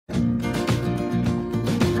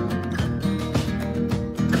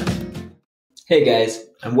Hey guys,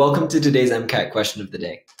 and welcome to today's MCAT question of the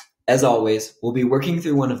day. As always, we'll be working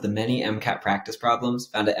through one of the many MCAT practice problems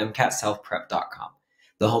found at MCATselfprep.com,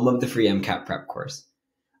 the home of the free MCAT prep course.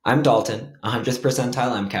 I'm Dalton, a 100th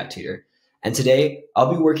percentile MCAT tutor, and today I'll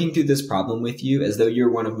be working through this problem with you as though you're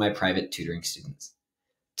one of my private tutoring students.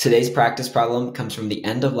 Today's practice problem comes from the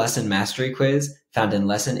end of lesson mastery quiz found in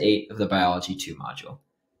lesson 8 of the Biology 2 module.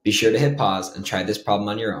 Be sure to hit pause and try this problem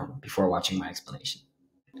on your own before watching my explanation.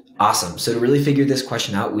 Awesome. So to really figure this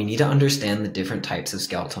question out, we need to understand the different types of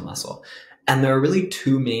skeletal muscle. And there are really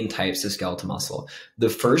two main types of skeletal muscle. The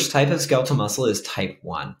first type of skeletal muscle is type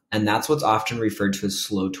 1, and that's what's often referred to as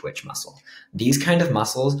slow twitch muscle. These kind of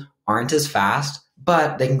muscles aren't as fast,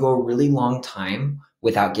 but they can go a really long time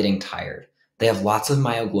without getting tired. They have lots of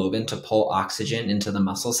myoglobin to pull oxygen into the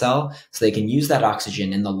muscle cell, so they can use that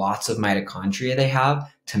oxygen in the lots of mitochondria they have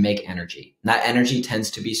to make energy. And that energy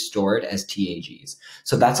tends to be stored as TAGs.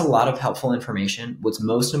 So that's a lot of helpful information. What's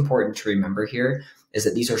most important to remember here is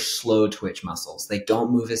that these are slow twitch muscles. They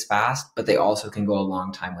don't move as fast, but they also can go a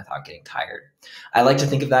long time without getting tired. I like to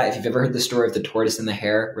think of that, if you've ever heard the story of the tortoise and the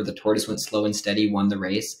hare, where the tortoise went slow and steady, won the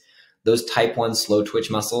race. Those type 1 slow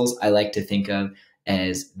twitch muscles, I like to think of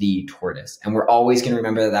as the tortoise. And we're always going to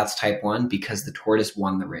remember that that's type 1 because the tortoise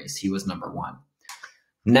won the race. He was number 1.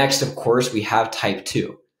 Next, of course, we have type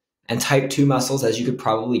 2. And type 2 muscles, as you could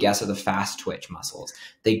probably guess, are the fast twitch muscles.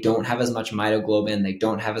 They don't have as much myoglobin. They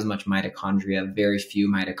don't have as much mitochondria, very few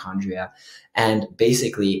mitochondria. And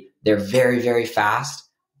basically, they're very, very fast,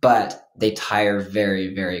 but they tire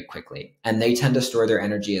very, very quickly. And they tend to store their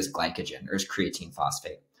energy as glycogen or as creatine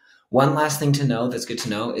phosphate. One last thing to know that's good to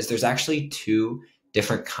know is there's actually two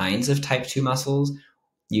different kinds of type 2 muscles.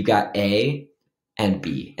 You've got A and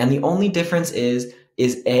B. And the only difference is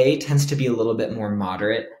A tends to be a little bit more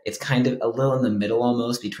moderate. It's kind of a little in the middle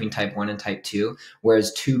almost between type 1 and type 2,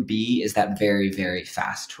 whereas 2B is that very, very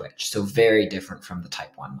fast twitch. So very different from the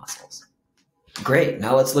type 1 muscles. Great.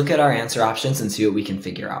 Now let's look at our answer options and see what we can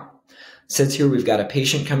figure out. Since here we've got a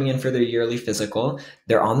patient coming in for their yearly physical.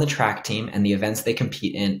 They're on the track team, and the events they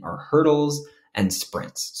compete in are hurdles and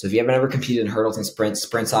sprints. So if you haven't ever competed in hurdles and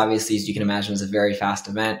sprints obviously, as you can imagine, is a very fast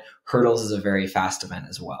event. Hurdles is a very fast event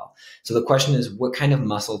as well. So the question is, what kind of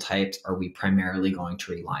muscle types are we primarily going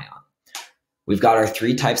to rely on? We've got our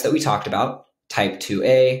 3 types that we talked about: type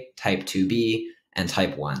 2A, type 2B, and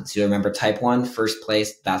type 1. So you remember type 1, first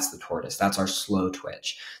place, that's the tortoise. That's our slow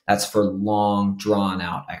twitch. That's for long, drawn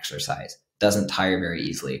out exercise. Doesn't tire very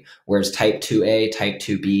easily. Whereas type 2A, type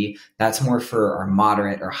 2B, that's more for our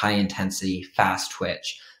moderate or high intensity, fast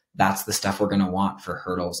twitch. That's the stuff we're going to want for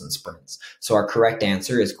hurdles and sprints. So our correct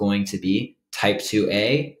answer is going to be type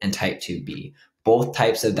 2A and type 2B. Both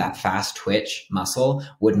types of that fast twitch muscle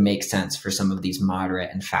would make sense for some of these moderate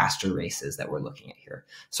and faster races that we're looking at here.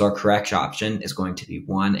 So our correct option is going to be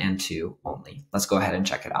 1 and 2 only. Let's go ahead and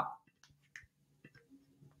check it out.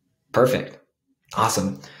 Perfect.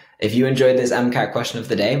 Awesome. If you enjoyed this MCAT question of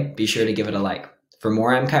the day, be sure to give it a like. For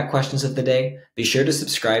more MCAT questions of the day, be sure to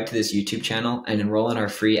subscribe to this YouTube channel and enroll in our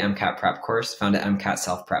free MCAT prep course found at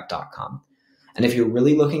MCATselfprep.com. And if you're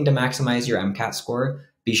really looking to maximize your MCAT score,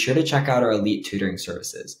 be sure to check out our elite tutoring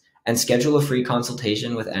services and schedule a free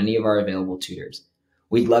consultation with any of our available tutors.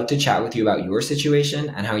 We'd love to chat with you about your situation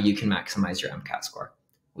and how you can maximize your MCAT score.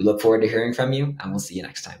 We look forward to hearing from you, and we'll see you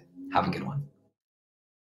next time. Have a good one.